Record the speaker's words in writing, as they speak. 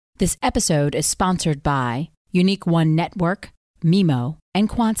This episode is sponsored by Unique One Network, Mimo, and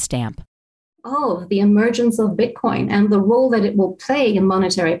QuantStamp. Oh, the emergence of Bitcoin and the role that it will play in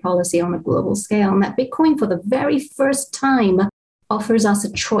monetary policy on a global scale. And that Bitcoin, for the very first time, offers us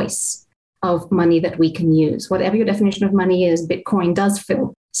a choice of money that we can use. Whatever your definition of money is, Bitcoin does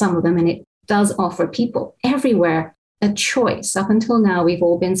fill some of them, and it does offer people everywhere a choice. Up until now, we've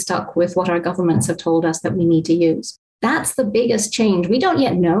all been stuck with what our governments have told us that we need to use. That's the biggest change. We don't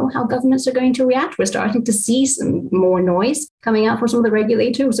yet know how governments are going to react. We're starting to see some more noise coming out from some of the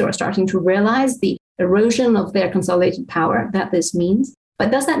regulators who are starting to realize the erosion of their consolidated power that this means. But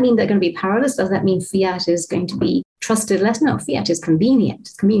does that mean they're going to be powerless? Does that mean fiat is going to be trusted less? No, fiat is convenient.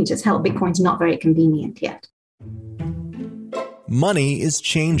 It's convenient as hell. Bitcoin's not very convenient yet. Money is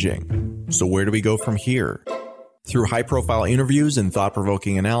changing. So where do we go from here? Through high-profile interviews and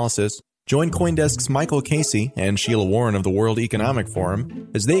thought-provoking analysis, join CoinDesk's Michael Casey and Sheila Warren of the World Economic Forum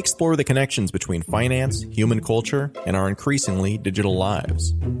as they explore the connections between finance, human culture, and our increasingly digital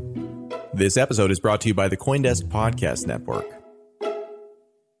lives. This episode is brought to you by the CoinDesk Podcast Network.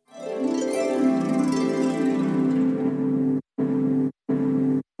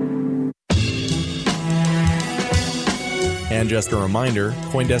 And just a reminder,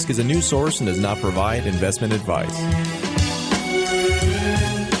 CoinDesk is a news source and does not provide investment advice.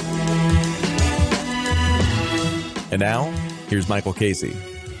 And now, here's Michael Casey.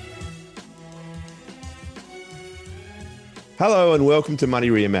 Hello and welcome to Money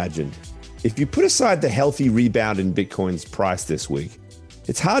Reimagined. If you put aside the healthy rebound in Bitcoin's price this week,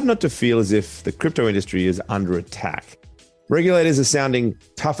 it's hard not to feel as if the crypto industry is under attack. Regulators are sounding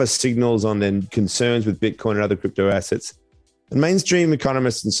tougher signals on their concerns with Bitcoin and other crypto assets, and mainstream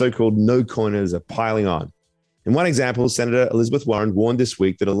economists and so-called no-coiners are piling on. In one example, Senator Elizabeth Warren warned this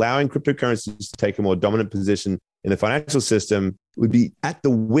week that allowing cryptocurrencies to take a more dominant position in the financial system would be at the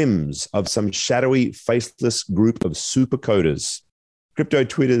whims of some shadowy, faceless group of super coders. Crypto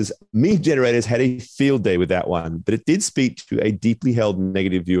Twitter's meme generators had a field day with that one, but it did speak to a deeply held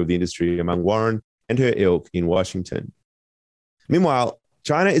negative view of the industry among Warren and her ilk in Washington. Meanwhile,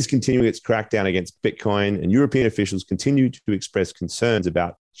 China is continuing its crackdown against Bitcoin, and European officials continue to express concerns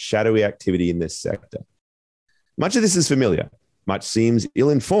about shadowy activity in this sector. Much of this is familiar. Much seems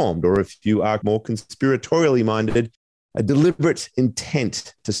ill-informed, or if you are more conspiratorially minded, a deliberate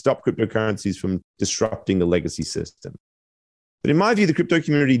intent to stop cryptocurrencies from disrupting the legacy system. But in my view, the crypto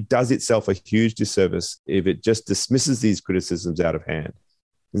community does itself a huge disservice if it just dismisses these criticisms out of hand.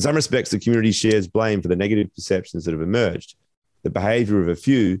 In some respects, the community shares blame for the negative perceptions that have emerged. The behavior of a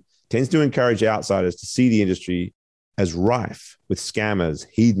few tends to encourage outsiders to see the industry as rife with scammers,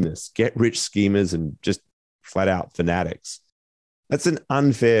 hedonists, get-rich schemers, and just flat-out fanatics. That's an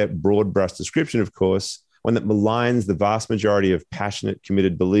unfair, broad-brush description, of course, one that maligns the vast majority of passionate,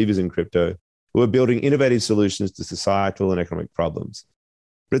 committed believers in crypto who are building innovative solutions to societal and economic problems.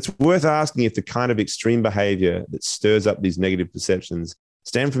 But it's worth asking if the kind of extreme behavior that stirs up these negative perceptions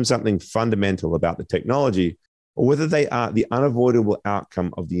stem from something fundamental about the technology, or whether they are the unavoidable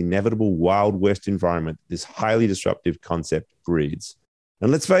outcome of the inevitable Wild West environment this highly disruptive concept breeds.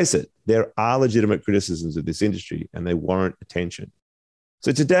 And let's face it, there are legitimate criticisms of this industry, and they warrant attention.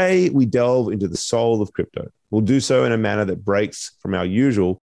 So today, we delve into the soul of crypto. We'll do so in a manner that breaks from our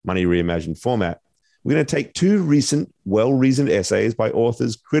usual Money Reimagined format. We're going to take two recent, well-reasoned essays by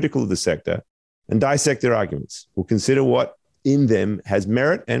authors critical of the sector and dissect their arguments. We'll consider what in them has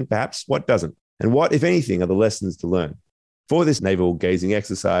merit and perhaps what doesn't, and what, if anything, are the lessons to learn. For this navel-gazing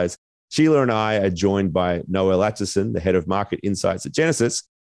exercise, Sheila and I are joined by Noelle Acheson, the head of market insights at Genesis,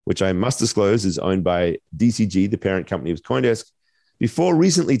 which I must disclose is owned by DCG, the parent company of CoinDesk. Before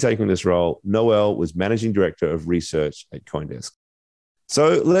recently taking this role, Noelle was managing director of research at CoinDesk.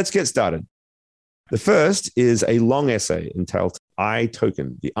 So let's get started. The first is a long essay entitled I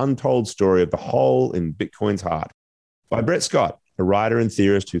Token, the untold story of the hole in Bitcoin's heart, by Brett Scott, a writer and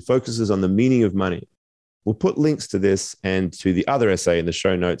theorist who focuses on the meaning of money. We'll put links to this and to the other essay in the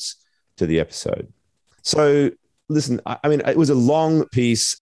show notes to the episode. So listen, I mean, it was a long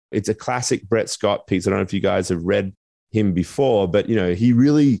piece. It's a classic Brett Scott piece. I don't know if you guys have read him before, but, you know, he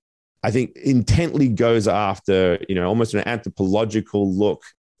really, I think, intently goes after, you know, almost an anthropological look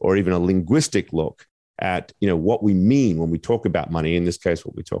or even a linguistic look at, you know, what we mean when we talk about money, in this case,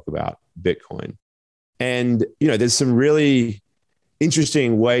 what we talk about Bitcoin. And, you know, there's some really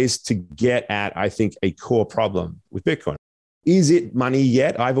interesting ways to get at, I think, a core problem with Bitcoin. Is it money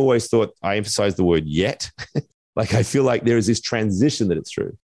yet? I've always thought, I emphasize the word yet. Like, I feel like there is this transition that it's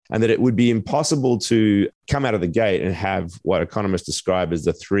through, and that it would be impossible to come out of the gate and have what economists describe as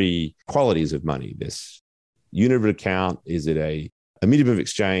the three qualities of money. This unit of account, is it a a medium of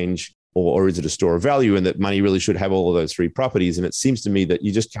exchange or is it a store of value, and that money really should have all of those three properties. And it seems to me that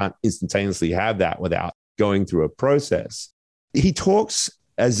you just can't instantaneously have that without going through a process. He talks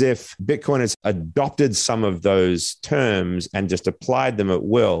as if Bitcoin has adopted some of those terms and just applied them at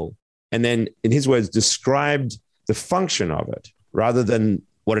will. And then, in his words, described the function of it rather than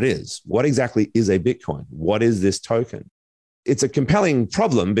what it is. What exactly is a Bitcoin? What is this token? It's a compelling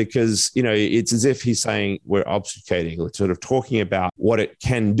problem because, it's as if he's saying we're obfuscating, we're sort of talking about what it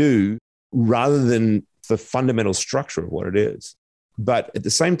can do rather than the fundamental structure of what it is. But at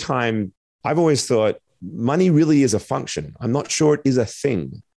the same time, I've always thought money really is a function. I'm not sure it is a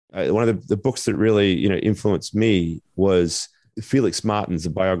thing. One of the books that really, influenced me was Felix Martin's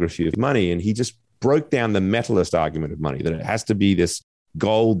The Biography of Money. And he just broke down the metalist argument of money, that it has to be this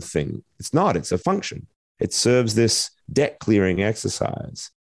gold thing. It's not, it's a function. It serves this debt clearing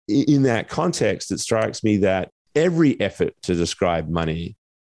exercise. In that context, it strikes me that every effort to describe money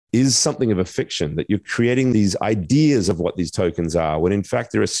is something of a fiction, that you're creating these ideas of what these tokens are, when in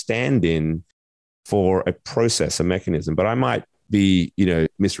fact they're a stand-in for a process, a mechanism. But I might be,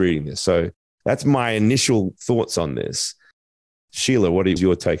 misreading this. So that's my initial thoughts on this. Sheila, what is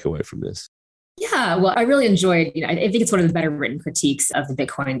your takeaway from this? Yeah, well, I really enjoyed, I think it's one of the better written critiques of the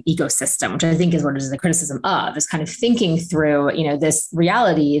Bitcoin ecosystem, which I think is what it is a criticism of, is kind of thinking through, this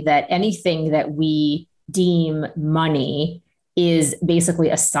reality that anything that we deem money is basically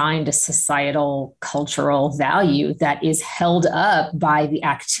assigned a societal cultural value that is held up by the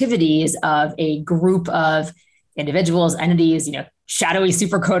activities of a group of individuals, entities, shadowy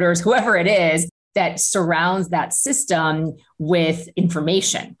supercoders, whoever it is, that surrounds that system with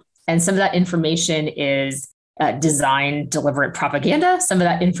information. And some of that information is design, deliberate propaganda. Some of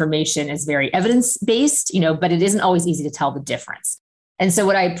that information is very evidence-based, but it isn't always easy to tell the difference. And so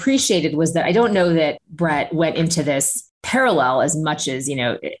what I appreciated was that I don't know that Brett went into this parallel as much as,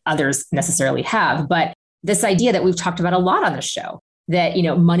 others necessarily have, but this idea that we've talked about a lot on the show, that,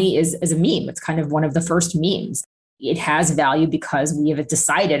 money is a meme. It's kind of one of the first memes. It has value because we have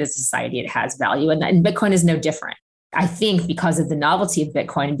decided as a society it has value. And Bitcoin is no different. I think because of the novelty of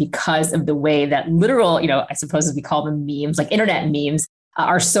Bitcoin and because of the way that literal, I suppose as we call them memes, like internet memes,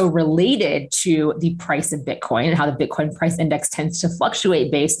 are so related to the price of Bitcoin and how the Bitcoin price index tends to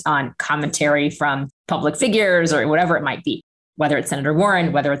fluctuate based on commentary from public figures or whatever it might be, whether it's Senator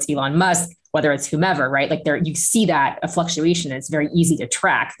Warren, whether it's Elon Musk, whether it's whomever, right? Like you see that a fluctuation. It's very easy to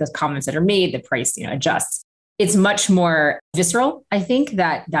track the comments that are made, the price, adjusts. It's much more visceral, I think,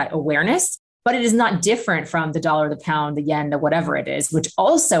 that awareness. But it is not different from the dollar, the pound, the yen, the whatever it is, which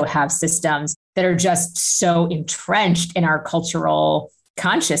also have systems that are just so entrenched in our cultural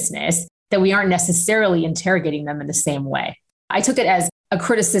consciousness that we aren't necessarily interrogating them in the same way. I took it as a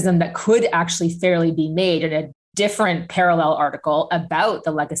criticism that could actually fairly be made in a different parallel article about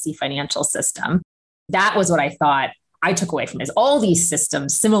the legacy financial system. That was what I thought I took away from it. Is all these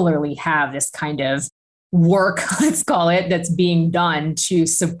systems similarly have this kind of work, let's call it, that's being done to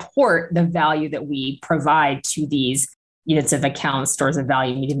support the value that we provide to these units of account, stores of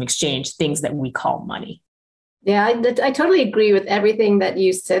value, medium of exchange, things that we call money. Yeah, I totally agree with everything that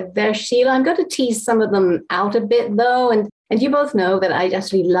you said there, Sheila. I'm going to tease some of them out a bit, though. And you both know that I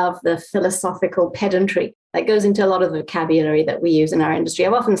actually love the philosophical pedantry that goes into a lot of the vocabulary that we use in our industry.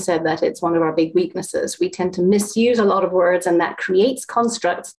 I've often said that it's one of our big weaknesses. We tend to misuse a lot of words, and that creates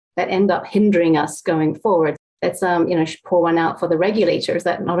constructs that end up hindering us going forward. Let's, pour one out for the regulators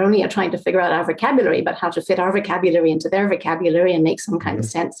that not only are trying to figure out our vocabulary, but how to fit our vocabulary into their vocabulary and make some kind of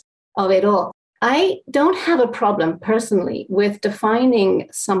sense of it all. I don't have a problem personally with defining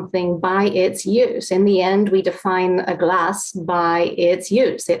something by its use. In the end, we define a glass by its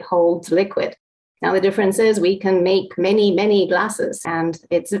use. It holds liquid. Now, the difference is we can make many, many glasses, and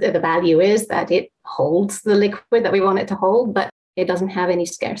the value is that it holds the liquid that we want it to hold, but it doesn't have any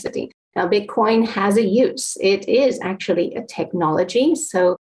scarcity. Now, Bitcoin has a use. It is actually a technology.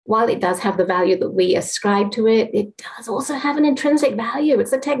 So while it does have the value that we ascribe to it, it does also have an intrinsic value.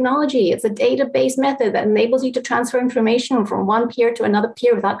 It's a technology. It's a database method that enables you to transfer information from one peer to another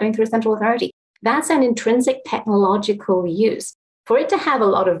peer without going through a central authority. That's an intrinsic technological use. For it to have a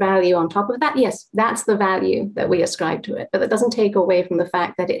lot of value on top of that, yes, that's the value that we ascribe to it. But that doesn't take away from the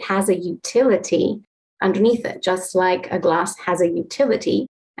fact that it has a utility underneath it, just like a glass has a utility.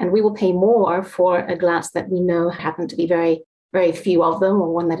 And we will pay more for a glass that we know happen to be very, very few of them,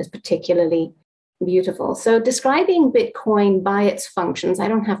 or one that is particularly beautiful. So describing Bitcoin by its functions, I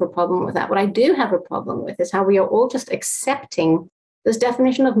don't have a problem with that. What I do have a problem with is how we are all just accepting this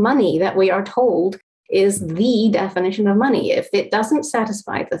definition of money that we are told is the definition of money. If it doesn't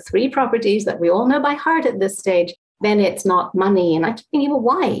satisfy the three properties that we all know by heart at this stage, then it's not money. And I keep thinking, well,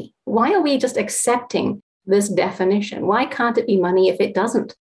 why? Why are we just accepting this definition? Why can't it be money if it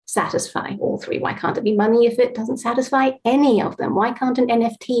doesn't satisfy all three? Why can't it be money if it doesn't satisfy any of them? Why can't an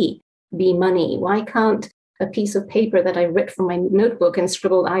NFT be money? Why can't a piece of paper that I ripped from my notebook and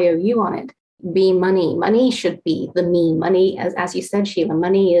scribbled IOU on it be money? Money should be the me. Money, as you said, Sheila,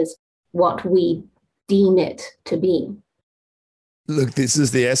 money is what we deem it to be. Look, this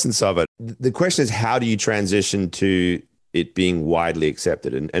is the essence of it. The question is, how do you transition to it being widely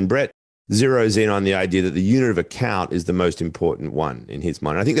accepted? And Brett zeroes in on the idea that the unit of account is the most important one in his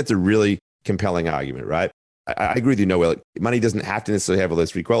mind. I think that's a really compelling argument, right? I agree with you, Noelle. Money doesn't have to necessarily have all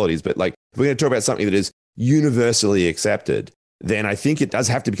those three qualities, but like if we're going to talk about something that is universally accepted, then I think it does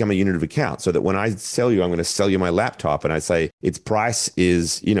have to become a unit of account, so that when I sell you, I'm going to sell you my laptop and I say its price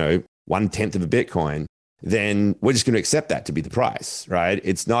is, 1/10 of a Bitcoin, then we're just going to accept that to be the price, right?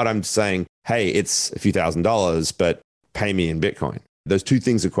 It's not, I'm saying, hey, it's a few $1,000s, but pay me in Bitcoin. Those two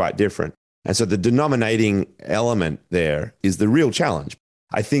things are quite different. And so the denominating element there is the real challenge.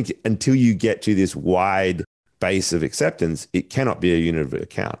 I think until you get to this wide base of acceptance, it cannot be a unit of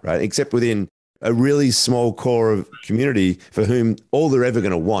account, right? Except within a really small core of community for whom all they're ever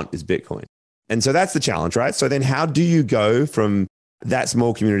going to want is Bitcoin. And so that's the challenge, right? So then how do you go from that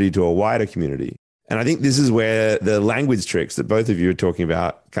small community to a wider community? And I think this is where the language tricks that both of you are talking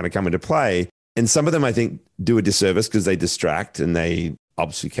about kind of come into play. And some of them, I think, do a disservice because they distract and they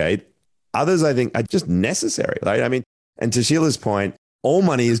obfuscate. Others, I think, are just necessary, right? I mean, and to Sheila's point, all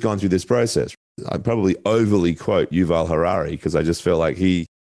money has gone through this process. I probably overly quote Yuval Harari because I just feel like he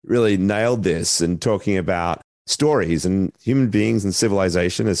really nailed this, and talking about stories, and human beings and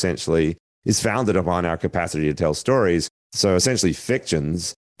civilization essentially is founded upon our capacity to tell stories. So essentially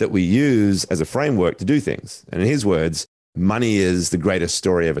fictions that we use as a framework to do things. And in his words, money is the greatest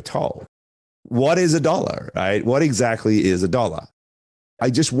story ever told. What is a dollar, right? What exactly is a dollar? I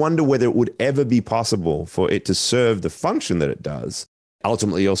just wonder whether it would ever be possible for it to serve the function that it does,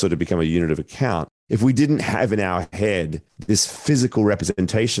 ultimately also to become a unit of account, if we didn't have in our head this physical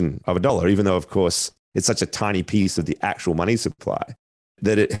representation of a dollar, even though, of course, it's such a tiny piece of the actual money supply,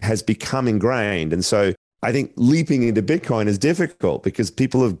 that it has become ingrained. And so I think leaping into Bitcoin is difficult because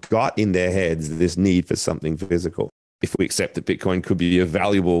people have got in their heads this need for something physical. If we accept that Bitcoin could be a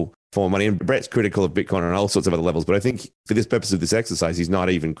valuable form of money, and Brett's critical of Bitcoin on all sorts of other levels, but I think for this purpose of this exercise, he's not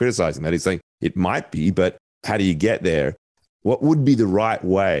even criticizing that. He's saying it might be, but how do you get there? What would be the right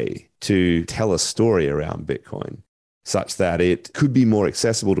way to tell a story around Bitcoin such that it could be more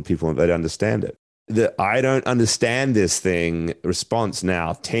accessible to people and they'd understand it? The I don't understand this thing response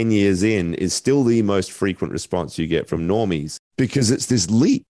now, 10 years in, is still the most frequent response you get from normies because it's this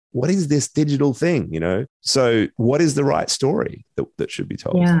leap. What is this digital thing, So what is the right story that should be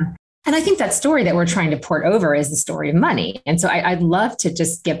told? Yeah. And I think that story that we're trying to port over is the story of money. And so I'd love to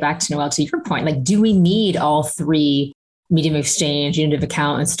just get back to Noelle, to your point, like, do we need all three: medium of exchange, unit of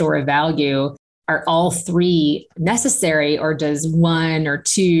account, and store of value? Are all three necessary, or does one or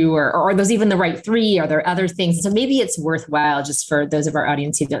two, or are those even the right three? Are there other things? So maybe it's worthwhile, just for those of our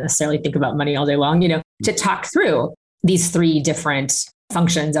audience who don't necessarily think about money all day long, to talk through these three different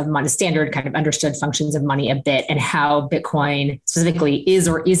functions of money, standard kind of understood functions of money a bit, and how Bitcoin specifically is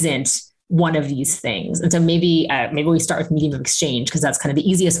or isn't one of these things. And so maybe we start with medium of exchange, because that's kind of the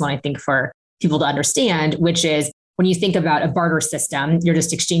easiest one, I think, for people to understand, which is, when you think about a barter system, you're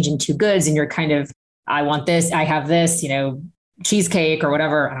just exchanging two goods and you're kind of, I want this, I have this, cheesecake or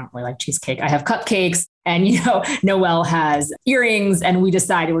whatever. I don't really like cheesecake. I have cupcakes, and, Noelle has earrings, and we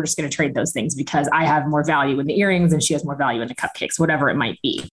decided we're just going to trade those things because I have more value in the earrings and she has more value in the cupcakes, whatever it might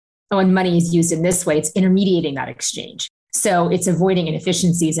be. And when money is used in this way, it's intermediating that exchange. So it's avoiding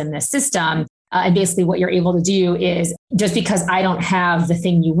inefficiencies in this system. And basically what you're able to do is, just because I don't have the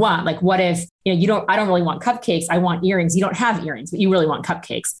thing you want, like what if, I don't really want cupcakes, I want earrings. You don't have earrings, but you really want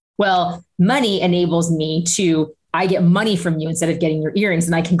cupcakes. Well, money enables me I get money from you instead of getting your earrings,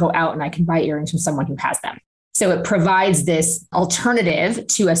 and I can go out and I can buy earrings from someone who has them. So it provides this alternative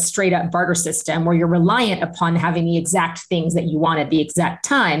to a straight up barter system where you're reliant upon having the exact things that you want at the exact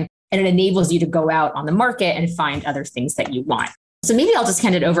time. And it enables you to go out on the market and find other things that you want. So maybe I'll just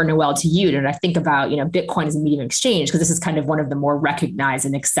hand it over, Noelle, to you to think about, Bitcoin as a medium of exchange, because this is kind of one of the more recognized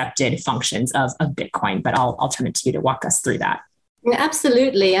and accepted functions of Bitcoin. But I'll turn it to you to walk us through that.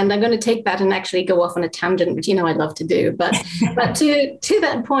 Absolutely. And I'm going to take that and actually go off on a tangent, which I love to do. But to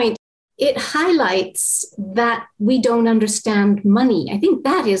that point, it highlights that we don't understand money. I think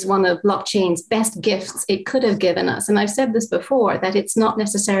that is one of blockchain's best gifts it could have given us. And I've said this before, that it's not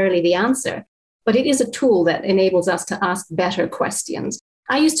necessarily the answer, but it is a tool that enables us to ask better questions.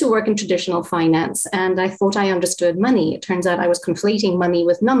 I used to work in traditional finance and I thought I understood money. It turns out I was conflating money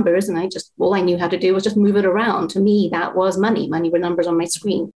with numbers, and all I knew how to do was just move it around. To me, that was money. Money were numbers on my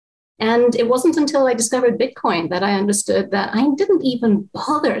screen. And it wasn't until I discovered Bitcoin that I understood that I didn't even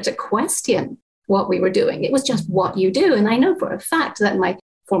bother to question what we were doing. It was just what you do. And I know for a fact that my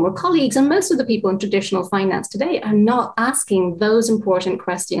former colleagues and most of the people in traditional finance today are not asking those important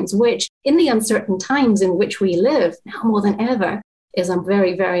questions, which in the uncertain times in which we live, now more than ever, is a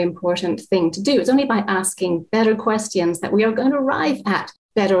very, very important thing to do. It's only by asking better questions that we are going to arrive at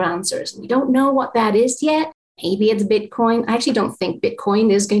better answers. We don't know what that is yet. Maybe it's Bitcoin. I actually don't think Bitcoin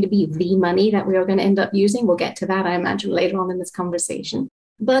is going to be the money that we are going to end up using. We'll get to that, I imagine, later on in this conversation.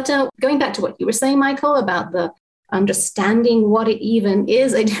 But going back to what you were saying, Michael, about the understanding what it even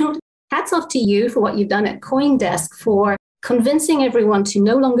is, hats off to you for what you've done at CoinDesk for convincing everyone to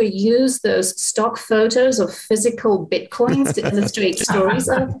no longer use those stock photos of physical Bitcoins to illustrate stories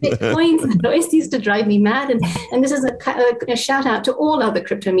of Bitcoins. That always used to drive me mad. And this is a shout out to all other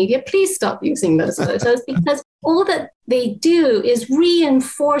crypto media. Please stop using those photos, because all that they do is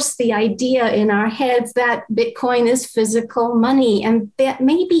reinforce the idea in our heads that Bitcoin is physical money. And that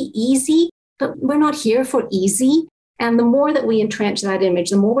may be easy, but we're not here for easy. And the more that we entrench that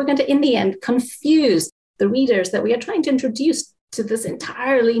image, the more we're going to, in the end, confuse the readers that we are trying to introduce to this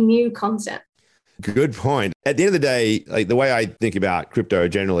entirely new concept. Good point. At the end of the day, like the way I think about crypto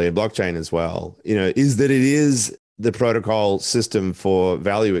generally and blockchain as well, is that it is the protocol system for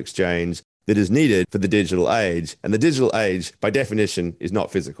value exchange that is needed for the digital age. And the digital age, by definition, is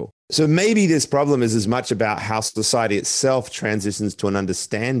not physical. So maybe this problem is as much about how society itself transitions to an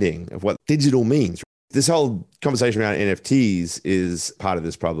understanding of what digital means. This whole conversation around NFTs is part of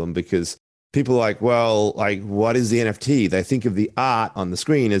this problem, because people are like, well, like, what is the NFT? They think of the art on the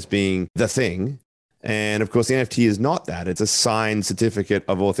screen as being the thing. And of course, the NFT is not that. It's a signed certificate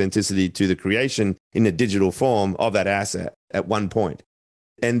of authenticity to the creation in a digital form of that asset at one point.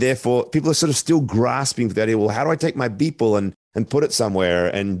 And therefore, people are sort of still grasping for the idea, well, how do I take my Beeple and put it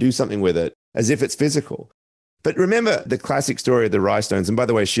somewhere and do something with it as if it's physical? But remember the classic story of the rhinestones. And by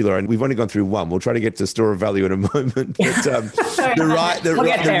the way, Sheila, and we've only gone through one. We'll try to get to store of value in a moment. But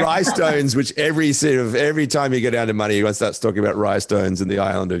the rhinestones, which every time you go down to money, you're going to start talking about rhinestones and the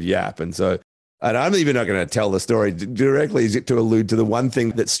island of Yap. And I'm even not going to tell the story directly to allude to the one thing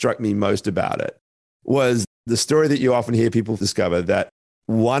that struck me most about it was the story that you often hear people discover, that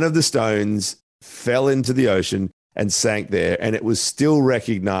one of the stones fell into the ocean and sank there, and it was still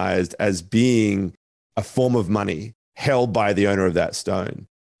recognized as being a form of money held by the owner of that stone.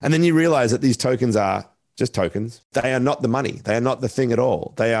 And then you realize that these tokens are just tokens. They are not the money. They are not the thing at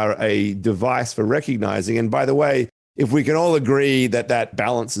all. They are a device for recognizing. And by the way, if we can all agree that that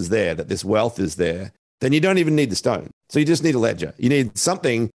balance is there, that this wealth is there, then you don't even need the stone. So you just need a ledger. You need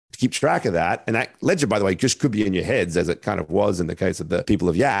something to keep track of that. And that ledger, by the way, just could be in your heads, as it kind of was in the case of the people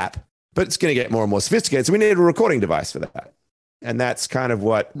of Yap, but it's going to get more and more sophisticated. So we need a recording device for that. And that's kind of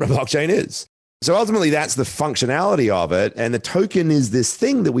what blockchain is. So ultimately, that's the functionality of it. And the token is this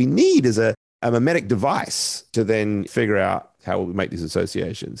thing that we need as a mimetic device to then figure out how we make these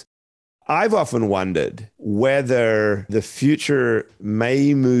associations. I've often wondered whether the future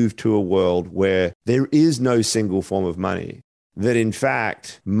may move to a world where there is no single form of money, that in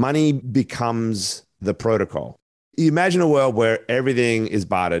fact, money becomes the protocol. You imagine a world where everything is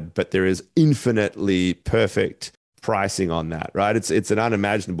bartered, but there is infinitely perfect pricing on that, right? It's an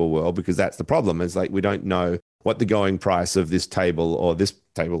unimaginable world, because that's the problem. It's like we don't know what the going price of this table or this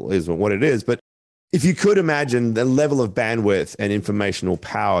table is or what it is. But if you could imagine the level of bandwidth and informational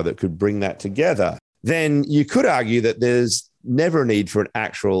power that could bring that together, then you could argue that there's never a need for an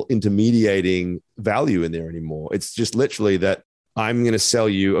actual intermediating value in there anymore. It's just literally that I'm going to sell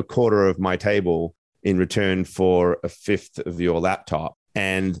you a quarter of my table in return for a fifth of your laptop.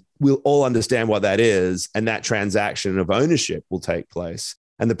 And we'll all understand what that is. And that transaction of ownership will take place.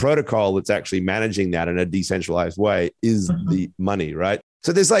 And the protocol that's actually managing that in a decentralized way is the money, right?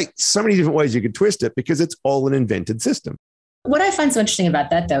 So there's like so many different ways you could twist it, because it's all an invented system. What I find so interesting about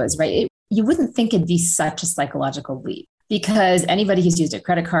that, though, is you wouldn't think it'd be such a psychological leap, because anybody who's used a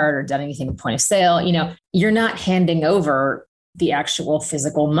credit card or done anything with point of sale, you're not handing over the actual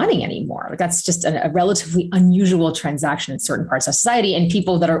physical money anymore. Like, that's just a relatively unusual transaction in certain parts of society. And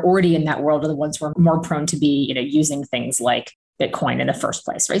people that are already in that world are the ones who are more prone to be, using things like Bitcoin in the first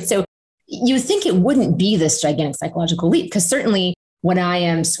place, right? So you think it wouldn't be this gigantic psychological leap, because certainly when I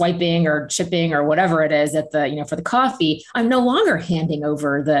am swiping or chipping or whatever it is at the, for the coffee, I'm no longer handing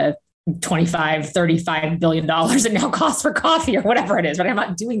over the $25, $35 billion it now costs for coffee or whatever it is, right? I'm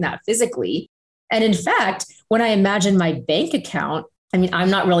not doing that physically. And in fact, when I imagine my bank account I mean, I'm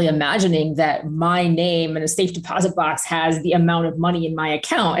not really imagining that my name in a safe deposit box has the amount of money in my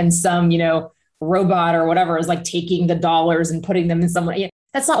account and some, robot or whatever is like taking the dollars and putting them in someone.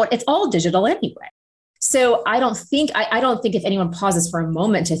 That's not what it's all digital anyway. So I don't think if anyone pauses for a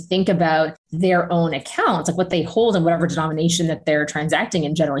moment to think about their own accounts, like what they hold in whatever denomination that they're transacting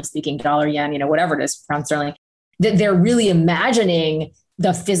in, generally speaking, dollar, yen, whatever it is, pound sterling, that they're really imagining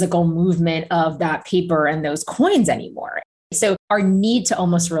the physical movement of that paper and those coins anymore. So our need to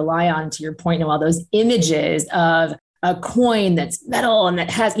almost rely on, to your point, Noelle, those images of a coin that's metal and that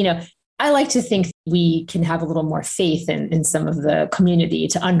has, I like to think we can have a little more faith in some of the community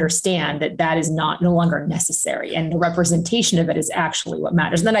to understand that is no longer necessary. And the representation of it is actually what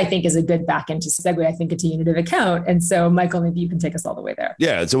matters. And then I think is a good back end to segue, I think, into unit of account. And so, Michael, maybe you can take us all the way there.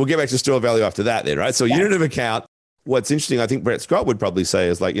 Yeah. So we'll get back to store of value after that then, right? So unit of account, what's interesting, I think Brett Scott would probably say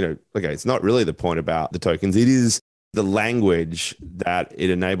is like, okay, it's not really the point about the tokens. It is the language that it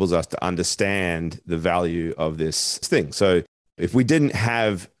enables us to understand the value of this thing. So if we didn't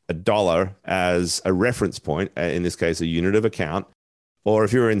have a dollar as a reference point, in this case, a unit of account, or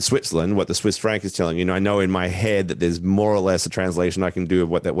if you're in Switzerland, what the Swiss franc is telling you, I know in my head that there's more or less a translation I can do of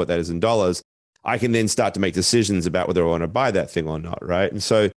what that is in dollars. I can then start to make decisions about whether I want to buy that thing or not, right? And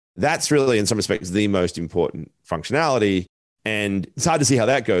so that's really, in some respects, the most important functionality. And it's hard to see how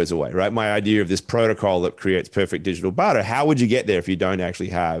that goes away, right? My idea of this protocol that creates perfect digital barter, how would you get there if you don't actually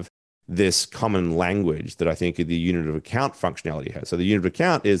have this common language that I think the unit of account functionality has? So the unit of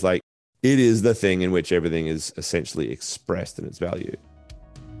account is like, it is the thing in which everything is essentially expressed in its value.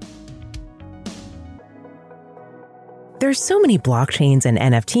 There's so many blockchains and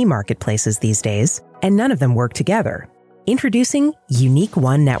NFT marketplaces these days, and none of them work together. Introducing Unique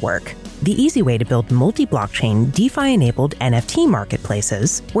One Network, the easy way to build multi-blockchain, DeFi-enabled NFT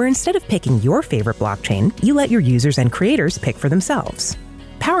marketplaces, where instead of picking your favorite blockchain, you let your users and creators pick for themselves.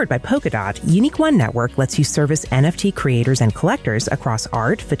 Powered by Polkadot, Unique One Network lets you service NFT creators and collectors across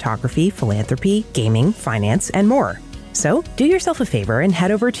art, photography, philanthropy, gaming, finance, and more. So do yourself a favor and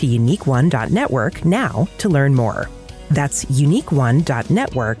head over to uniqueone.network now to learn more. That's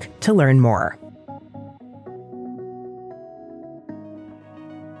uniqueone.network to learn more.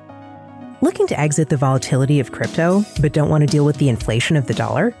 Looking to exit the volatility of crypto, but don't want to deal with the inflation of the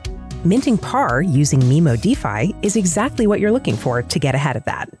dollar? Minting PAR using Mimo DeFi is exactly what you're looking for to get ahead of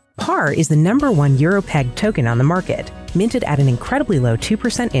that. PAR is the #1 euro-pegged token on the market, minted at an incredibly low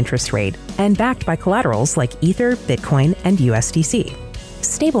 2% interest rate and backed by collaterals like Ether, Bitcoin, and USDC.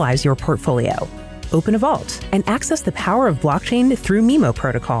 Stabilize your portfolio, open a vault, and access the power of blockchain through Mimo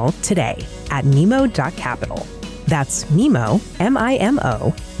protocol today at mimo.capital. That's Mimo,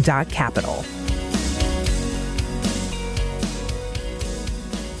 M-I-M-O, .capital.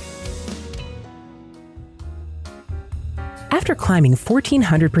 After climbing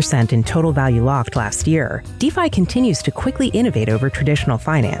 1,400% in total value locked last year, DeFi continues to quickly innovate over traditional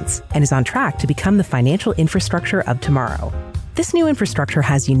finance and is on track to become the financial infrastructure of tomorrow. This new infrastructure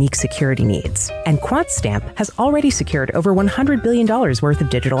has unique security needs, and QuantStamp has already secured over $100 billion worth of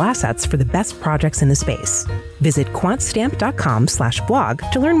digital assets for the best projects in the space. Visit quantstamp.com/blog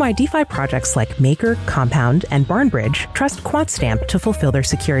to learn why DeFi projects like Maker, Compound, and Barnbridge trust QuantStamp to fulfill their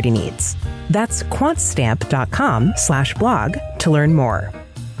security needs. That's quantstamp.com/blog to learn more.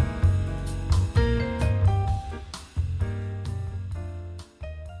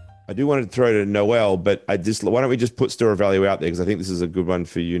 I do want to throw to Noelle, but why don't we just put store of value out there? Because I think this is a good one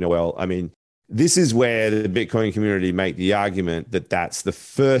for you, Noelle. I mean, this is where the Bitcoin community make the argument that that's the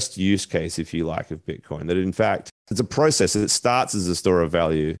first use case, if you like, of Bitcoin. That in fact, it's a process that starts as a store of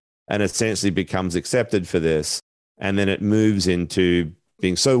value and essentially becomes accepted for this. And then it moves into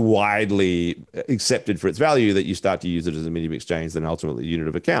being so widely accepted for its value that you start to use it as a medium exchange, then ultimately a unit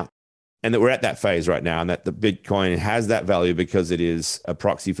of account. And that we're at that phase right now, and that the Bitcoin has that value because it is a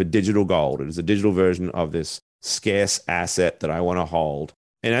proxy for digital gold. It is a digital version of this scarce asset that I want to hold.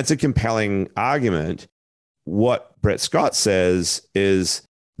 And that's a compelling argument. What Brett Scott says is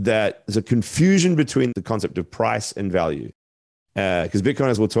that there's a confusion between the concept of price and value. Because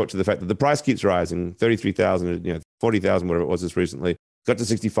Bitcoiners will talk to the fact that the price keeps rising, 33,000, 40,000, whatever it was just recently, got to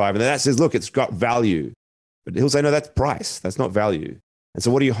 65. And then that says, look, it's got value. But he'll say, no, that's price. That's not value. And so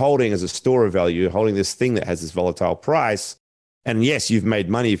what are you holding as a store of value? You're holding this thing that has this volatile price. And yes, you've made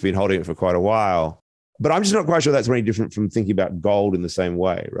money. You've been holding it for quite a while. But I'm just not quite sure that's very different from thinking about gold in the same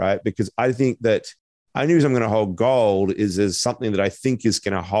way, right? Because I think that the only reason I'm going to hold gold is as something that I think is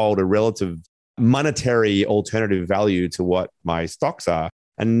going to hold a relative monetary alternative value to what my stocks are.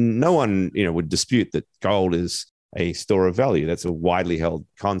 And no one, would dispute that gold is a store of value. That's a widely held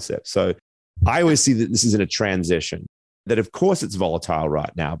concept. So I always see that this is in a transition. that of course it's volatile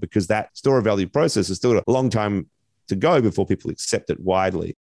right now because that store of value process is still a long time to go before people accept it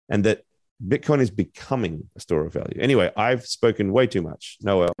widely, and that Bitcoin is becoming a store of value. Anyway, I've spoken way too much.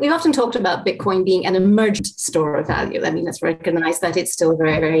 Noelle. We've often talked about Bitcoin being an emergent store of value. I mean, let's recognize that it's still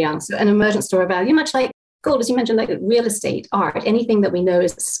very, very young. So an emergent store of value, much like gold, as you mentioned, like real estate, art, anything that we know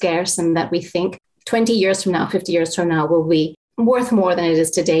is scarce and that we think 20 years from now, 50 years from now will be worth more than it is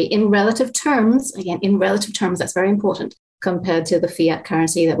today in relative terms. Again, in relative terms, that's very important compared to the fiat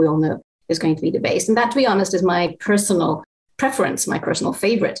currency that we all know is going to be debased. And that, to be honest, is my personal preference, my personal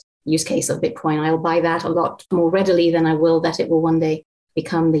favorite use case of Bitcoin. I'll buy that a lot more readily than I will that it will one day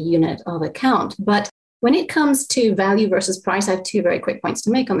become the unit of account. But when it comes to value versus price, I have two very quick points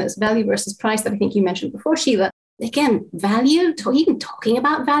to make on this. Value versus price that I think you mentioned before, Sheila. Again, value, even talking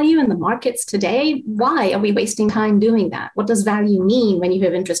about value in the markets today, why are we wasting time doing that? What does value mean when you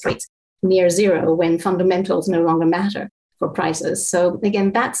have interest rates near zero, when fundamentals no longer matter for prices? So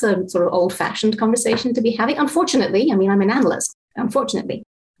again, that's a sort of old-fashioned conversation to be having. Unfortunately, I mean, I'm an analyst, unfortunately.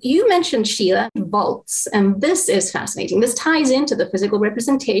 You mentioned, Sheila, vaults, and this is fascinating. This ties into the physical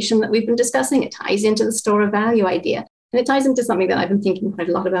representation that we've been discussing. It ties into the store of value idea, and it ties into something that I've been thinking quite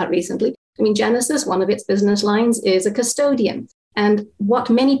a lot about recently. I mean, Genesis, one of its business lines is a custodian. And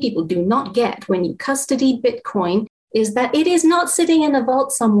what many people do not get when you custody Bitcoin is that it is not sitting in a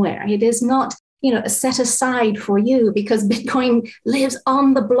vault somewhere. It is not, set aside for you because Bitcoin lives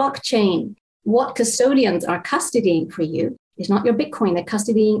on the blockchain. What custodians are custodying for you is not your Bitcoin. They're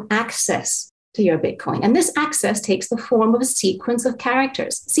custodying access to your Bitcoin. And this access takes the form of a sequences of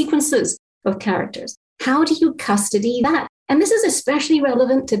characters. How do you custody that? And this is especially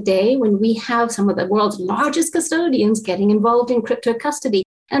relevant today when we have some of the world's largest custodians getting involved in crypto custody.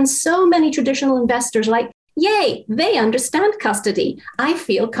 And so many traditional investors are like, yay, they understand custody. I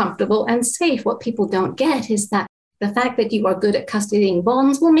feel comfortable and safe. What people don't get is that the fact that you are good at custodying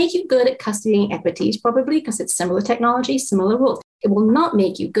bonds will make you good at custodying equities, probably because it's similar technology, similar rules. It will not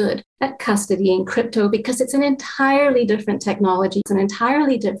make you good at custodying crypto because it's an entirely different technology. It's an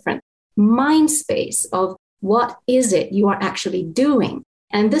entirely different mind space of what is it you are actually doing.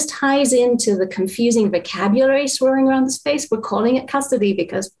 And this ties into the confusing vocabulary swirling around the space. We're calling it custody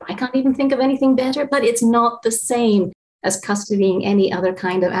because I can't even think of anything better, but it's not the same as custodying any other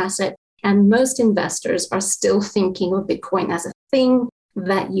kind of asset. And most investors are still thinking of Bitcoin as a thing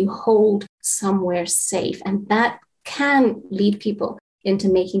that you hold somewhere safe. And that can lead people into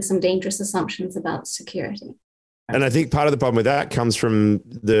making some dangerous assumptions about security. And I think part of the problem with that comes from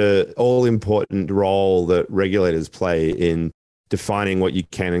the all-important role that regulators play in defining what you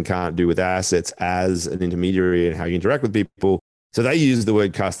can and can't do with assets as an intermediary and how you interact with people. So they use the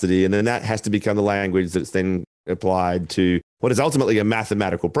word custody, and then that has to become the language that's then applied to what is ultimately a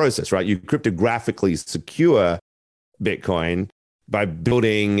mathematical process, right? You cryptographically secure Bitcoin by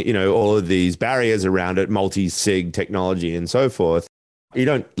building, all of these barriers around it, multi-sig technology and so forth. You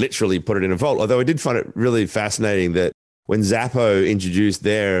don't literally put it in a vault, although I did find it really fascinating that when Zappo introduced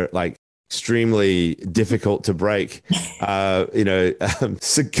their extremely difficult to break,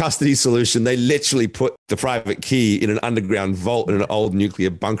 custody solution, they literally put the private key in an underground vault in an old nuclear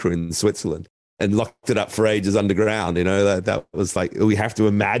bunker in Switzerland and locked it up for ages underground. That was we have to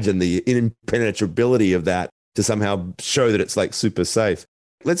imagine the impenetrability of that to somehow show that it's super safe.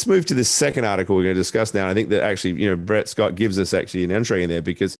 Let's move to this second article we're going to discuss now. I think that actually, Brett Scott gives us actually an entry in there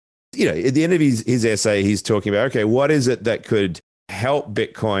because, at the end of his essay, he's talking about, okay, what is it that could help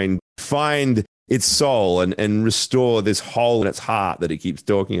Bitcoin find its soul and restore this hole in its heart that he keeps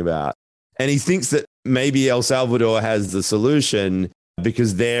talking about. And he thinks that maybe El Salvador has the solution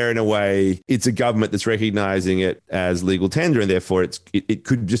because there, in a way, it's a government that's recognizing it as legal tender, and therefore it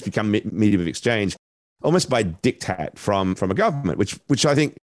could just become medium of exchange almost by diktat from a government, which I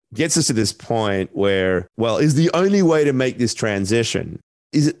think gets us to this point where, is the only way to make this transition,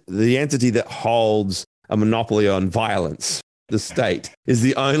 is it the entity that holds a monopoly on violence, the state, is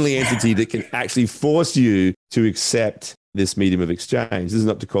the only entity that can actually force you to accept this medium of exchange. This is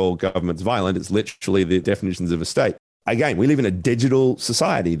not to call governments violent. It's literally the definitions of a state. Again, we live in a digital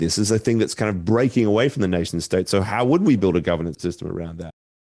society. This is a thing that's kind of breaking away from the nation state. So how would we build a governance system around that?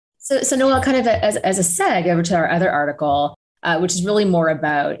 So Noelle, kind of as a seg over to our other article, which is really more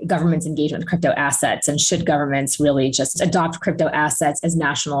about government's engagement with crypto assets, and should governments really just adopt crypto assets as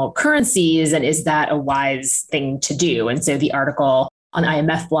national currencies, and is that a wise thing to do? And so the article on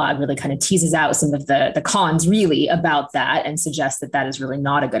IMF blog really kind of teases out some of the cons really about that and suggests that that is really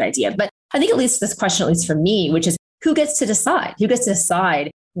not a good idea. But I think it leads to this question, at least for me, which is who gets to decide? Who gets to decide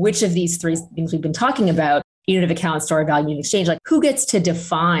which of these three things we've been talking about unit of account, store of value, unit exchange. Like, who gets to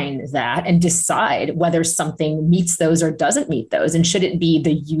define that and decide whether something meets those or doesn't meet those? And should it be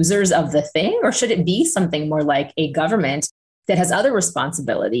the users of the thing, or should it be something more like a government that has other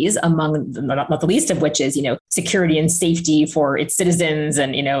responsibilities, among not the least of which is, security and safety for its citizens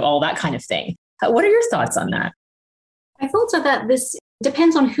and, all that kind of thing? What are your thoughts on that? I thought so that this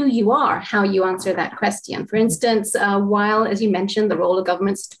depends on who you are, how you answer that question. For instance, while, as you mentioned, the role of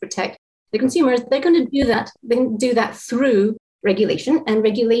governments is to protect the consumers, they're going to do that. They can do that through regulation, and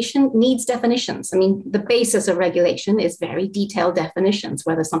regulation needs definitions. I mean, the basis of regulation is very detailed definitions,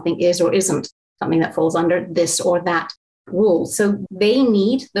 whether something is or isn't something that falls under this or that rule. So they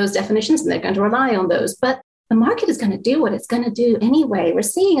need those definitions, and they're going to rely on those. But the market is going to do what it's going to do anyway. We're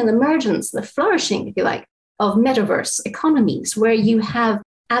seeing an emergence, the flourishing, if you like, of metaverse economies, where you have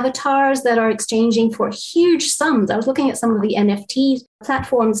avatars that are exchanging for huge sums. I was looking at some of the NFT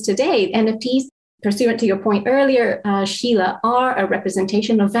platforms today. NFTs, pursuant to your point earlier, Sheila, are a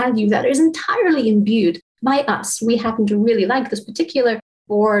representation of value that is entirely imbued by us. We happen to really like this particular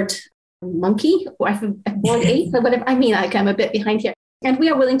board monkey or board ape, or whatever. I mean, I'm a bit behind here. And we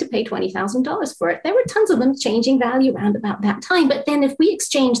are willing to pay $20,000 for it. There were tons of them changing value around about that time. But then if we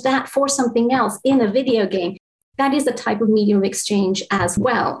exchange that for something else in a video game, that is a type of medium of exchange as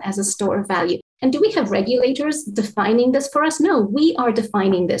well as a store of value. And do we have regulators defining this for us? No, we are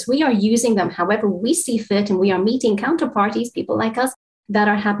defining this. We are using them however we see fit, and we are meeting counterparties, people like us, that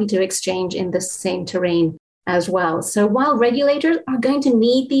are happy to exchange in the same terrain as well. So while regulators are going to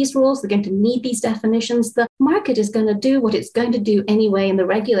need these rules, they're going to need these definitions, the market is going to do what it's going to do anyway. And the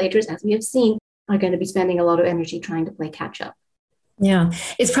regulators, as we have seen, are going to be spending a lot of energy trying to play catch up. Yeah,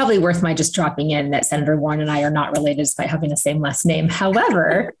 it's probably worth my just dropping in that Senator Warren and I are not related despite having the same last name.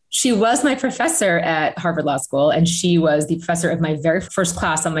 However, she was my professor at Harvard Law School, and she was the professor of my very first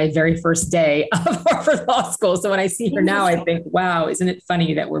class on my very first day of Harvard Law School. So when I see her now, I think, wow, isn't it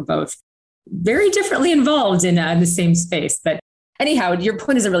funny that we're both very differently involved in the same space? But anyhow, your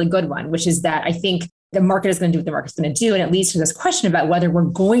point is a really good one, which is that I think the market is going to do what the market's going to do. And it leads to this question about whether we're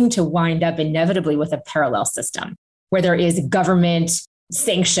going to wind up inevitably with a parallel system where there is government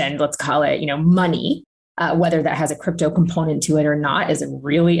sanctioned, let's call it, money, whether that has a crypto component to it or not is a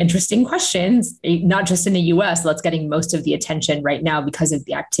really interesting question, not just in the US. That's getting most of the attention right now because of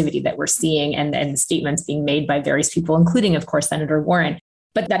the activity that we're seeing and the statements being made by various people, including, of course, Senator Warren.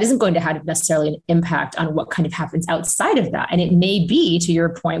 But that isn't going to have necessarily an impact on what kind of happens outside of that. And it may be, to your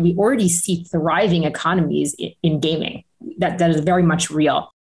point, we already see thriving economies in gaming. That is very much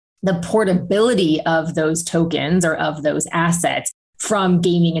real. The portability of those tokens or of those assets from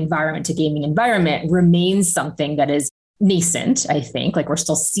gaming environment to gaming environment remains something that is nascent, I think. Like, we're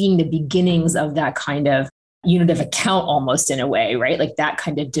still seeing the beginnings of that kind of unit of account almost in a way, right? Like that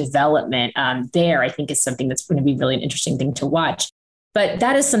kind of development there, I think, is something that's going to be really an interesting thing to watch. But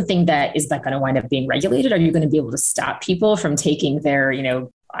that is something that is not going to wind up being regulated. Are you going to be able to stop people from taking their,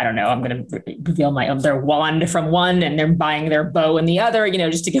 I don't know, I'm going to reveal their wand from one and they're buying their bow in the other,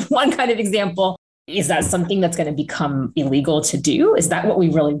 just to give one kind of example. Is that something that's going to become illegal to do? Is that what we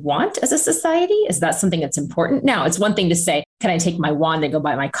really want as a society? Is that something that's important? Now, it's one thing to say, can I take my wand and go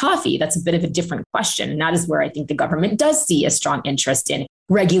buy my coffee? That's a bit of a different question. And that is where I think the government does see a strong interest in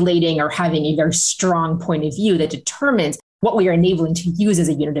regulating or having a very strong point of view that determines what we are enabling to use as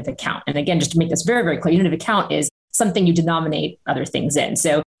a unit of account. And again, just to make this very, very clear, unit of account is something you denominate other things in.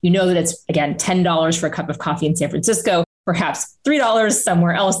 So that it's, again, $10 for a cup of coffee in San Francisco, perhaps $3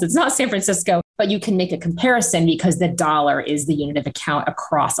 somewhere else that's not San Francisco, but you can make a comparison because the dollar is the unit of account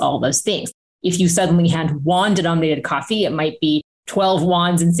across all those things. If you suddenly had won-denominated coffee, it might be 12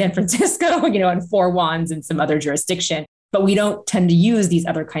 wands in San Francisco, and 4 wands in some other jurisdiction. But we don't tend to use these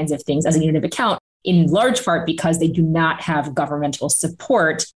other kinds of things as a unit of account, in large part because they do not have governmental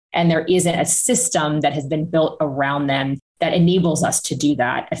support, and there isn't a system that has been built around them that enables us to do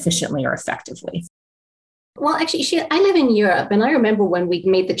that efficiently or effectively. Well, actually, I live in Europe, and I remember when we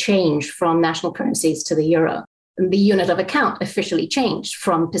made the change from national currencies to the euro, the unit of account officially changed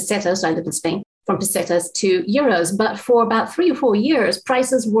from pesetas, I live in Spain, from pesetas to euros. But for about 3 or 4 years,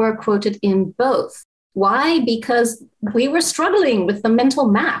 prices were quoted in both. Why? Because we were struggling with the mental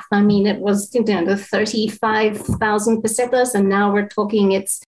math. I mean, it was the 35,000 pesetas, and now we're talking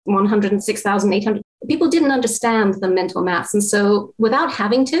it's 106,800. People didn't understand the mental maths. And so without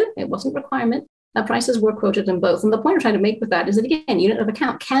having to, it wasn't a requirement, prices were quoted in both. And the point I'm trying to make with that is that, again, unit of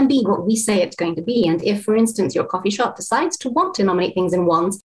account can be what we say it's going to be. And if, for instance, your coffee shop decides to want to nominate things in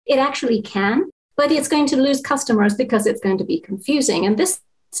wands, it actually can, but it's going to lose customers because it's going to be confusing. And this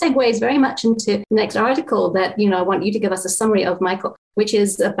segues very much into the next article that, I want you to give us a summary of, Michael. which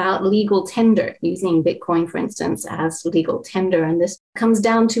is about legal tender, using Bitcoin, for instance, as legal tender. And this comes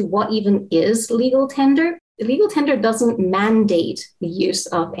down to what even is legal tender. Legal tender doesn't mandate the use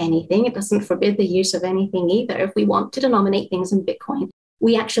of anything. It doesn't forbid the use of anything either. If we want to denominate things in Bitcoin,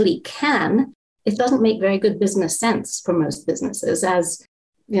 we actually can. It doesn't make very good business sense for most businesses, as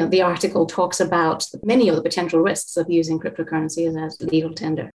the article talks about many of the potential risks of using cryptocurrencies as legal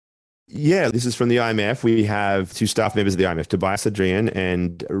tender. Yeah, this is from the IMF. We have two staff members of the IMF, Tobias Adrian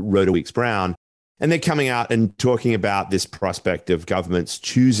and Rhoda Weeks-Brown, and they're coming out and talking about this prospect of governments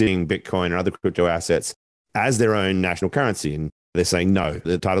choosing Bitcoin or other crypto assets as their own national currency. And they're saying, no,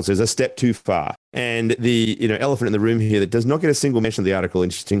 the title says a step too far. And the elephant in the room here that does not get a single mention of the article,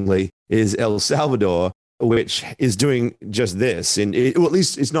 interestingly, is El Salvador, which is doing just this. Or at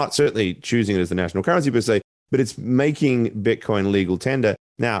least it's not certainly choosing it as the national currency per se, but it's making Bitcoin legal tender.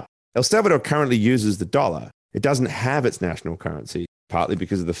 Now, El Salvador currently uses the dollar. It doesn't have its national currency, partly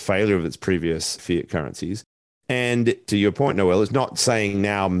because of the failure of its previous fiat currencies. And to your point, Noelle, it's not saying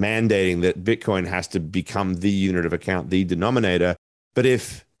now mandating that Bitcoin has to become the unit of account, the denominator. But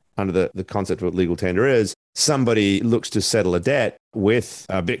if, under the concept of what legal tender is, somebody looks to settle a debt with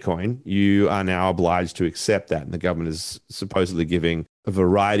Bitcoin, you are now obliged to accept that. And the government is supposedly giving a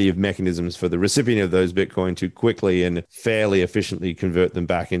variety of mechanisms for the recipient of those Bitcoin to quickly and fairly efficiently convert them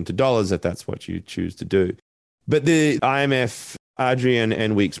back into dollars if that's what you choose to do. But the IMF, Adrian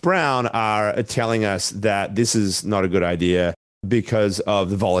and Weeks-Brown, are telling us that this is not a good idea because of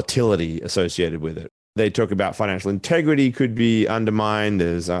the volatility associated with it. They talk about financial integrity could be undermined.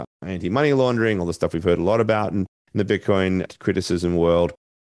 There's anti-money laundering, all the stuff we've heard a lot about in the Bitcoin criticism world.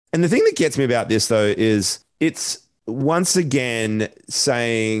 And the thing that gets me about this, though, is it's once again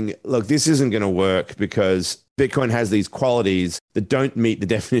saying, look, this isn't going to work because Bitcoin has these qualities that don't meet the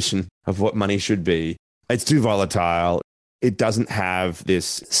definition of what money should be. It's too volatile. It doesn't have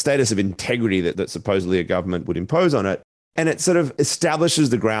this status of integrity that supposedly a government would impose on it. And it sort of establishes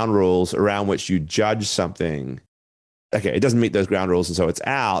the ground rules around which you judge something. Okay, it doesn't meet those ground rules, and so it's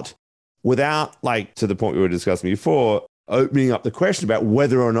out, without, like, to the point we were discussing before, opening up the question about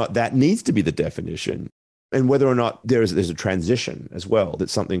whether or not that needs to be the definition and whether or not there's a transition as well that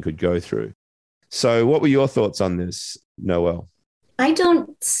something could go through. So what were your thoughts on this, Noelle? I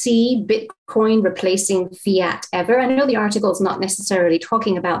don't see Bitcoin replacing fiat ever. I know the article is not necessarily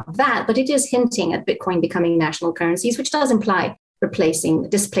talking about that, but it is hinting at Bitcoin becoming national currencies, which does imply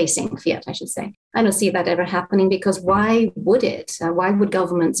displacing fiat, I should say. I don't see that ever happening because why would it? Why would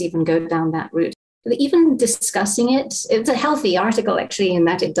governments even go down that route? Even discussing it, it's a healthy article actually in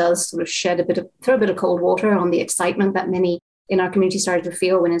that it does sort of throw a bit of cold water on the excitement that many in our community started to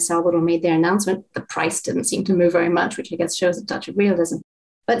feel when El Salvador made their announcement. The price didn't seem to move very much, which I guess shows a touch of realism.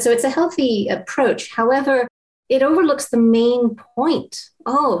 But so it's a healthy approach. However, it overlooks the main point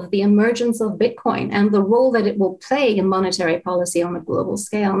of the emergence of Bitcoin and the role that it will play in monetary policy on a global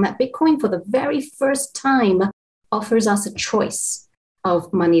scale. And that Bitcoin, for the very first time, offers us a choice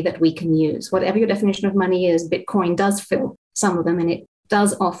of money that we can use. Whatever your definition of money is, Bitcoin does fill some of them, and it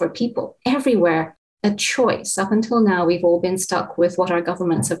does offer people everywhere a choice. Up until now, we've all been stuck with what our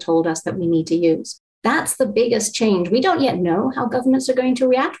governments have told us that we need to use. That's the biggest change. We don't yet know how governments are going to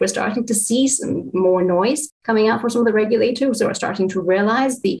react. We're starting to see some more noise coming out from some of the regulators who are starting to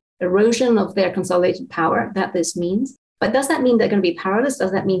realize the erosion of their consolidated power that this means. But does that mean they're going to be powerless?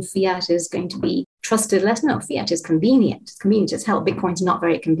 Does that mean fiat is going to be trusted less? No, fiat is convenient. It's convenient as hell. Bitcoin's not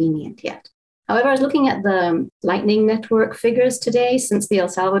very convenient yet. However, I was looking at the Lightning Network figures today. Since the El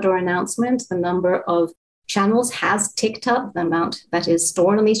Salvador announcement, the number of channels has ticked up. The amount that is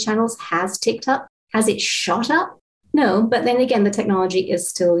stored on these channels has ticked up. Has it shot up? No, but then again, the technology is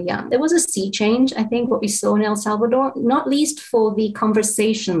still young. There was a sea change, I think, what we saw in El Salvador, not least for the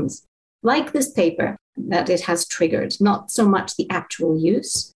conversations like this paper that it has triggered, not so much the actual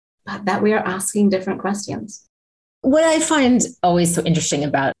use, but that we are asking different questions. What I find always so interesting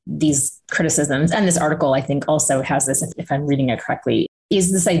about these criticisms, and this article, I think also has this, if I'm reading it correctly,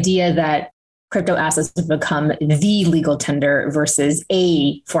 is this idea that crypto assets have become the legal tender versus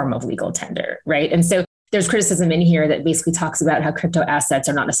a form of legal tender, right? And so there's criticism in here that basically talks about how crypto assets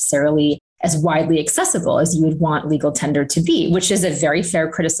are not necessarily as widely accessible as you would want legal tender to be, which is a very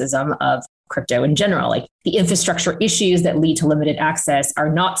fair criticism of crypto in general. Like the infrastructure issues that lead to limited access are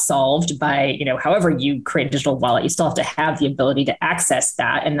not solved by, however you create a digital wallet, you still have to have the ability to access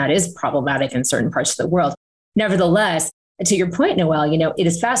that. And that is problematic in certain parts of the world. Nevertheless, to your point, Noelle, it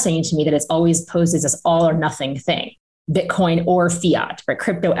is fascinating to me that it's always posed as this all or nothing thing, Bitcoin or fiat, right?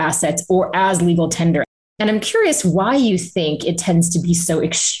 Crypto assets or as legal tender. And I'm curious why you think it tends to be so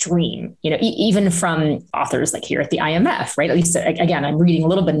extreme, even from authors like here at the IMF, right? At least, again, I'm reading a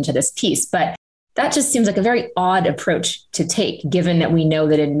little bit into this piece, but that just seems like a very odd approach to take, given that we know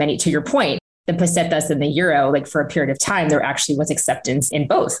that in many, to your point, the pesetas and the euro, like for a period of time, there actually was acceptance in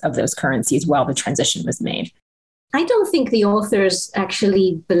both of those currencies while the transition was made. I don't think the authors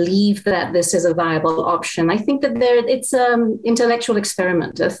actually believe that this is a viable option. I think that it's an intellectual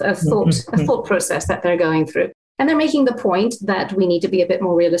experiment, a thought process that they're going through. And they're making the point that we need to be a bit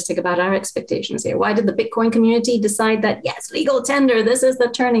more realistic about our expectations here. Why did the Bitcoin community decide that, yes, legal tender, this is the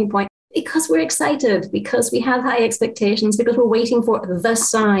turning point? Because we're excited, because we have high expectations, because we're waiting for the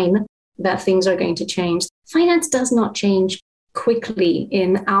sign that things are going to change. Finance does not change quickly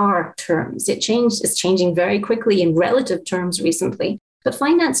in our terms. It's changing very quickly in relative terms recently, but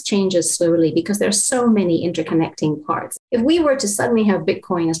finance changes slowly because there are so many interconnecting parts. If we were to suddenly have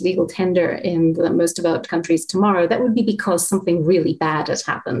Bitcoin as legal tender in the most developed countries tomorrow, that would be because something really bad has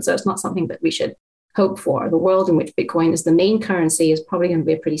happened. So it's not something that we should hope for. The world in which Bitcoin is the main currency is probably going to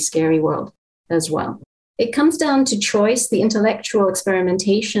be a pretty scary world as well. It comes down to choice. The intellectual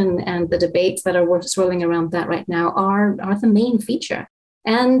experimentation and the debates that are swirling around that right now are the main feature.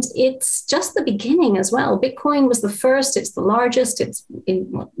 And it's just the beginning as well. Bitcoin was the first, it's the largest, it's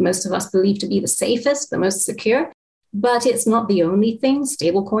in what most of us believe to be the safest, the most secure, but it's not the only thing.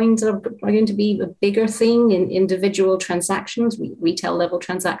 Stablecoins are going to be a bigger thing in individual transactions, retail level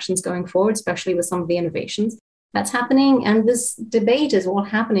transactions going forward, especially with some of the innovations that's happening. And this debate is all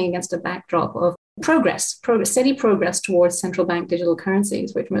happening against a backdrop of steady progress towards central bank digital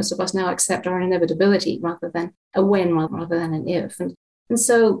currencies, which most of us now accept are an inevitability rather than a when, rather than an if. And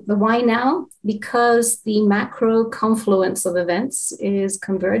so the why now? Because the macro confluence of events is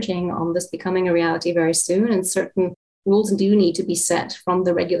converging on this becoming a reality very soon, and certain rules do need to be set from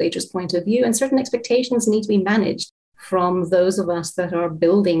the regulator's point of view, and certain expectations need to be managed from those of us that are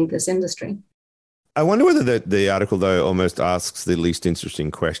building this industry. I wonder whether the article, though, almost asks the least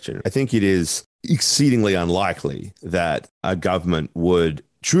interesting question. I think it is exceedingly unlikely that a government would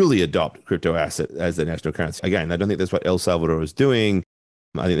truly adopt crypto asset as the national currency. Again, I don't think that's what El Salvador is doing.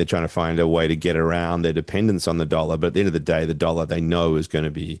 I think they're trying to find a way to get around their dependence on the dollar. But at the end of the day, the dollar they know is going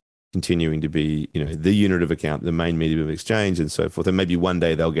to be continuing to be, the unit of account, the main medium of exchange and so forth. And maybe one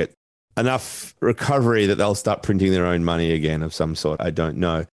day they'll get enough recovery that they'll start printing their own money again of some sort. I don't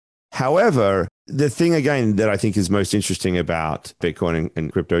know. However, the thing, again, that I think is most interesting about Bitcoin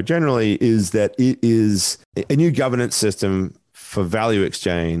and crypto generally is that it is a new governance system for value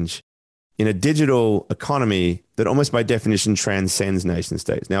exchange in a digital economy that almost by definition transcends nation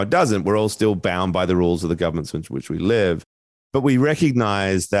states. Now, it doesn't. We're all still bound by the rules of the governments in which we live. But we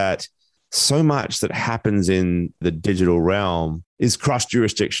recognize that so much that happens in the digital realm is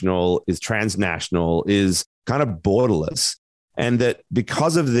cross-jurisdictional, is transnational, is kind of borderless. And that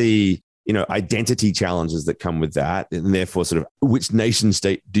because of the identity challenges that come with that, and therefore sort of which nation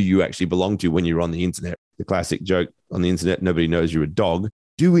state do you actually belong to when you're on the internet? The classic joke on the internet, nobody knows you're a dog.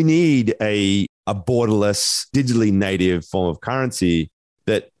 Do we need a borderless, digitally native form of currency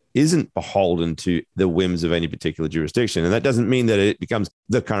that isn't beholden to the whims of any particular jurisdiction? And that doesn't mean that it becomes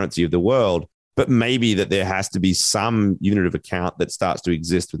the currency of the world, but maybe that there has to be some unit of account that starts to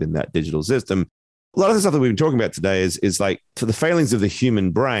exist within that digital system. A lot of the stuff that we've been talking about today is like for the failings of the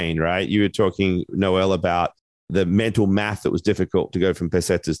human brain, right? You were talking, Noelle, about the mental math that was difficult to go from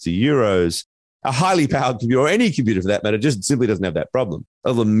pesetas to euros. A highly powered computer, or any computer for that matter, just simply doesn't have that problem.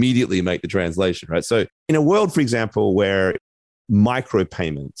 It'll immediately make the translation, right? So in a world, for example, where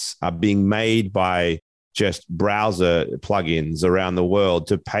micropayments are being made by just browser plugins around the world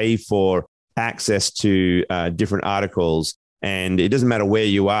to pay for access to different articles, and it doesn't matter where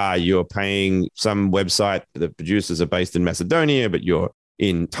you are, you're paying some website, the producers are based in Macedonia, but you're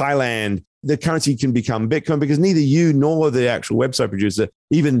in Thailand. The currency can become Bitcoin because neither you nor the actual website producer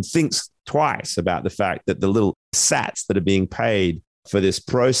even thinks twice about the fact that the little sats that are being paid for this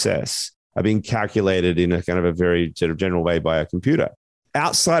process are being calculated in a kind of a very sort of general way by a computer.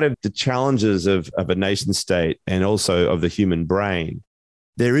 Outside of the challenges of a nation state and also of the human brain,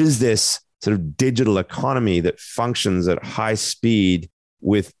 there is this sort of digital economy that functions at high speed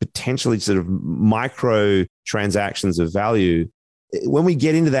with potentially sort of micro transactions of value. When we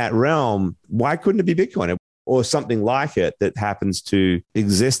get into that realm, why couldn't it be Bitcoin or something like it that happens to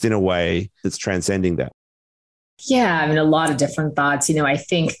exist in a way that's transcending that? Yeah, I mean, a lot of different thoughts. I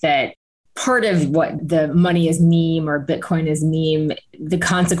think that part of what the money is meme or Bitcoin is meme, the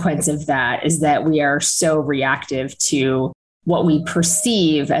consequence of that is that we are so reactive to what we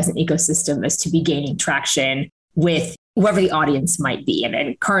perceive as an ecosystem as to be gaining traction with whoever the audience might be.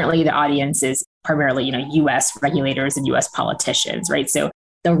 And currently the audience is primarily, US regulators and US politicians, right? So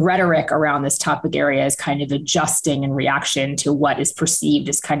the rhetoric around this topic area is kind of adjusting in reaction to what is perceived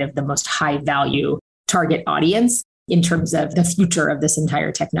as kind of the most high value target audience in terms of the future of this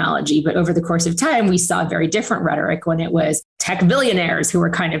entire technology. But over the course of time, we saw very different rhetoric when it was tech billionaires who were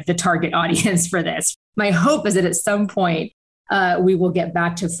kind of the target audience for this. My hope is that at some point, we will get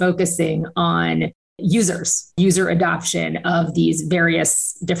back to focusing on user adoption of these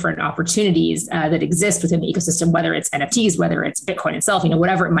various different opportunities that exist within the ecosystem, whether it's NFTs, whether it's Bitcoin itself,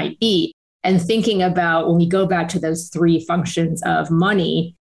 whatever it might be. And thinking about when we go back to those three functions of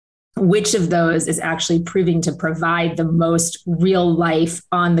money, which of those is actually proving to provide the most real life,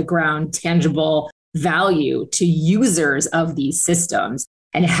 on the ground, tangible value to users of these systems?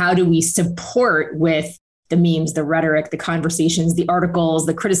 And how do we support with the memes, the rhetoric, the conversations, the articles,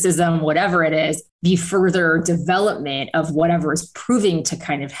 the criticism, whatever it is, the further development of whatever is proving to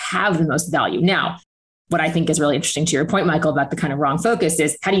kind of have the most value? Now, what I think is really interesting to your point, Michael, about the kind of wrong focus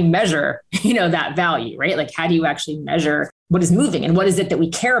is how do you measure, that value, right? Like, how do you actually measure what is moving and what is it that we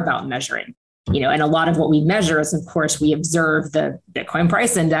care about measuring? And a lot of what we measure is, of course, we observe the Bitcoin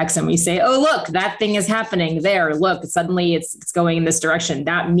price index and we say, oh, look, that thing is happening there. Look, suddenly it's going in this direction.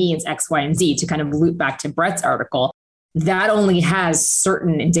 That means X, Y, and Z. To kind of loop back to Brett's article, that only has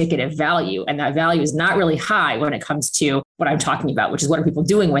certain indicative value. And that value is not really high when it comes to what I'm talking about, which is what are people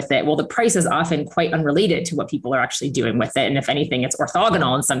doing with it? Well, the price is often quite unrelated to what people are actually doing with it. And if anything, it's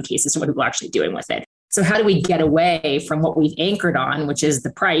orthogonal in some cases to what people are actually doing with it. So how do we get away from what we've anchored on, which is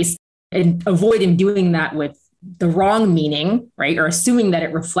the price, and avoid in doing that with the wrong meaning, right? Or assuming that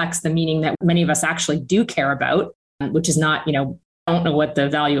it reflects the meaning that many of us actually do care about, which is not, I don't know what the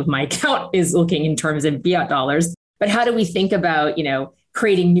value of my account is looking in terms of fiat dollars, but how do we think about,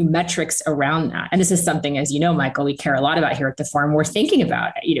 creating new metrics around that? And this is something, as you know, Michael, we care a lot about here at the farm. We're thinking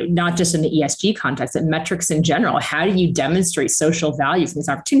about, not just in the ESG context, but metrics in general. How do you demonstrate social value from these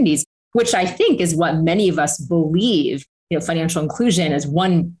opportunities, which I think is what many of us believe, financial inclusion is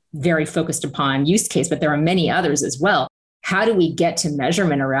one very focused upon use case, but there are many others as well. How do we get to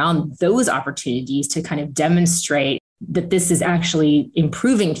measurement around those opportunities to kind of demonstrate that this is actually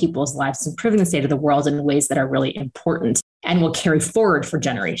improving people's lives, improving the state of the world in ways that are really important and will carry forward for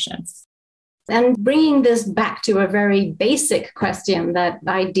generations? And bringing this back to a very basic question that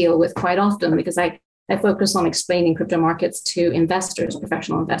I deal with quite often, because I focus on explaining crypto markets to investors,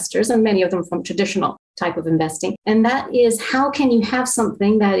 professional investors, and many of them from traditional type of investing. And that is, how can you have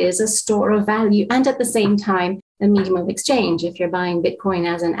something that is a store of value and at the same time a medium of exchange? If you're buying Bitcoin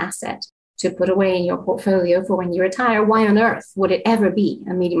as an asset to put away in your portfolio for when you retire, why on earth would it ever be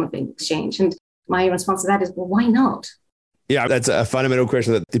a medium of exchange? And my response to that is, well, why not? Yeah, that's a fundamental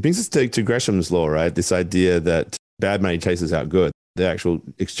question that brings us to Gresham's law, right? This idea that bad money chases out good. The actual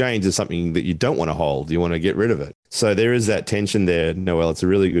exchange is something that you don't want to hold. You want to get rid of it. So there is that tension there, Noelle. It's a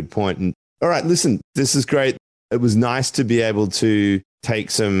really good point. And all right, listen, this is great. It was nice to be able to take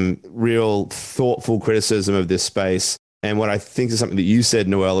some real thoughtful criticism of this space. And what I think is something that you said,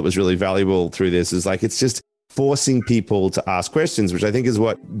 Noelle, that was really valuable through this is like, it's just forcing people to ask questions, which I think is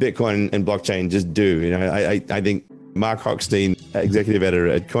what Bitcoin and blockchain just do. I think Mark Hochstein, executive editor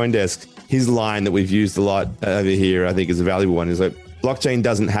at CoinDesk, his line that we've used a lot over here, I think is a valuable one, is like, blockchain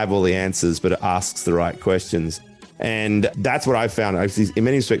doesn't have all the answers, but it asks the right questions. And that's what I found, in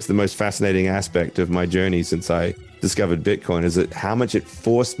many respects, the most fascinating aspect of my journey since I discovered Bitcoin, is that how much it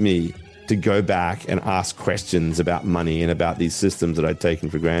forced me to go back and ask questions about money and about these systems that I'd taken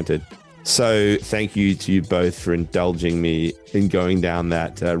for granted. So thank you to you both for indulging me in going down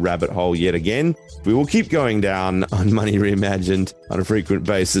that rabbit hole yet again. We will keep going down on Money Reimagined on a frequent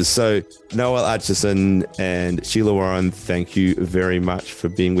basis. So Noelle Acheson and Sheila Warren, thank you very much for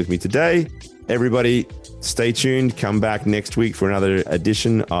being with me today. Everybody, stay tuned. Come back next week for another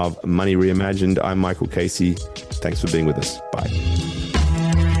edition of Money Reimagined. I'm Michael Casey. Thanks for being with us. Bye.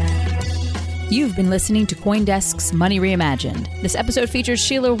 You've been listening to CoinDesk's Money Reimagined. This episode features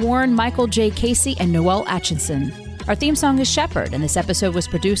Sheila Warren, Michael J. Casey, and Noelle Acheson. Our theme song is Shepherd, and this episode was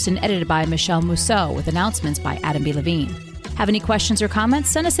produced and edited by Michelle Mousseau with announcements by Adam B. Levine. Have any questions or comments?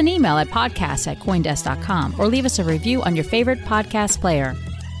 Send us an email at podcast@coindesk.com or leave us a review on your favorite podcast player.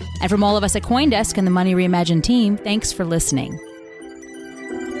 And from all of us at CoinDesk and the Money Reimagined team, thanks for listening.